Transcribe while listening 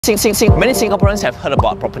Many Singaporeans have heard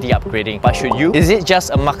about property upgrading, but should you? Is it just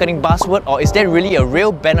a marketing buzzword, or is there really a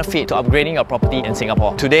real benefit to upgrading your property in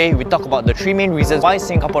Singapore? Today, we talk about the 3 main reasons why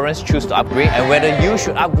Singaporeans choose to upgrade and whether you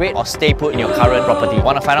should upgrade or stay put in your current property.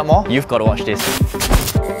 Want to find out more? You've got to watch this.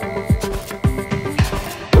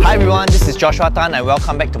 Hi everyone, this is Joshua Tan and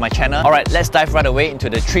welcome back to my channel. Alright, let's dive right away into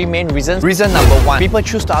the 3 main reasons. Reason number 1, people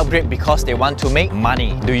choose to upgrade because they want to make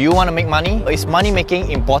money. Do you want to make money? Or is money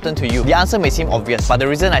making important to you? The answer may seem obvious, but the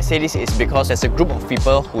reason I say this is because there's a group of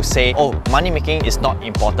people who say, oh, money making is not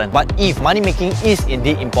important. But if money making is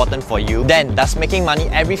indeed important for you, then does making money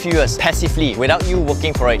every few years passively without you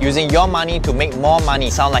working for it, using your money to make more money,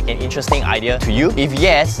 sound like an interesting idea to you? If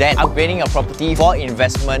yes, then upgrading your property for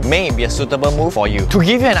investment may be a suitable move for you. To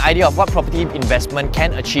give you an idea of what property investment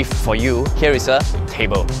can achieve for you, here is a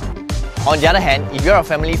table. On the other hand, if you're a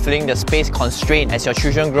family feeling the space constraint as your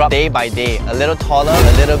children grow up day by day, a little taller,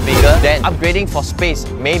 a little bigger, then upgrading for space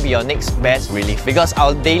may be your next best relief, because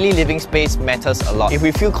our daily living space matters a lot. If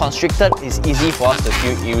we feel constricted, it's easy for us to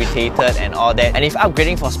feel irritated and all that. And if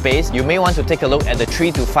upgrading for space, you may want to take a look at the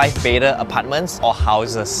 3 to 5 bedder apartments or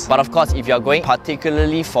houses. But of course, if you're going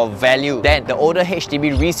particularly for value, then the older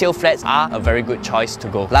HDB resale flats are a very good choice to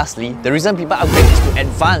go. Lastly, the reason people upgrade is to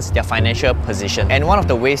advance their financial position. And one of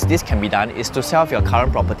the ways this can be done is to sell off your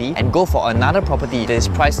current property and go for another property that is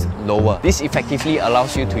priced lower. This effectively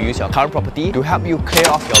allows you to use your current property to help you clear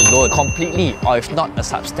off your loan completely, or if not a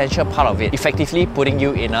substantial part of it, effectively putting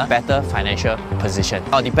you in a better financial position.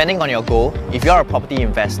 Now, depending on your goal, if you're a property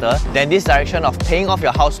investor, then this direction of paying off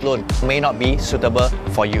your house loan may not be suitable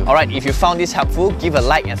for you. Alright, if you found this helpful, give a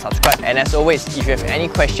like and subscribe. And as always, if you have any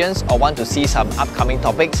questions or want to see some upcoming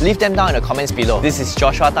topics, leave them down in the comments below. This is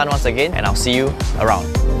Joshua Tan once again, and I'll see you around.